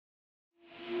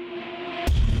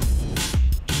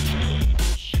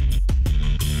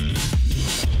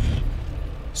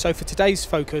So for today's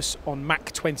focus on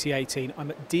MACH 2018,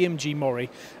 I'm at DMG MORI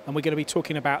and we're going to be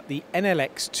talking about the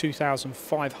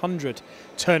NLX2500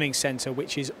 turning centre,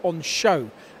 which is on show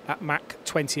at MACH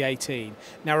 2018.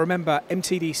 Now remember,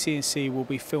 MTDCNC will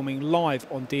be filming live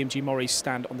on DMG MORI's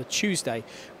stand on the Tuesday,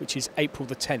 which is April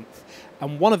the 10th.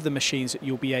 And one of the machines that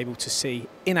you'll be able to see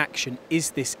in action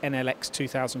is this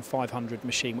NLX2500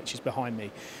 machine, which is behind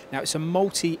me. Now it's a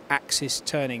multi-axis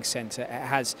turning centre. It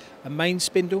has a main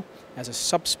spindle, it has a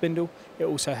sub-spindle, it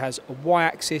also has a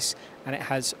Y-axis, and it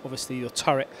has obviously your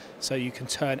turret, so you can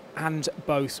turn and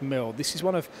both mill. This is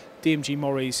one of DMG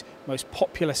MORI's most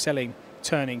popular selling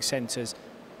turning centres.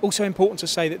 Also important to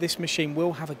say that this machine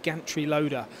will have a Gantry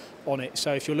loader on it,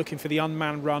 so if you're looking for the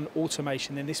unmanned run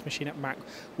automation, then this machine at MACH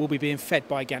will be being fed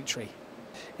by Gantry.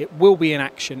 It will be in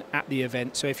action at the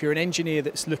event, so if you're an engineer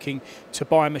that's looking to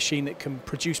buy a machine that can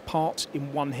produce parts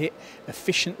in one hit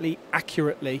efficiently,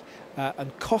 accurately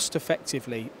and cost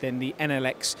effectively, then the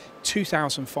NLX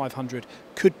 2500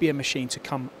 could be a machine to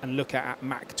come and look at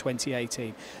MACH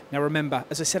 2018. Now remember,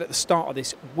 as I said at the start of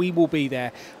this, we will be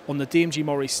there on the DMG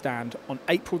MORI stand on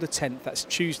April the 10th, that's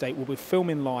Tuesday. We'll be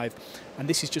filming live, and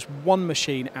this is just one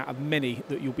machine out of many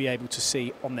that you'll be able to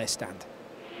see on their stand.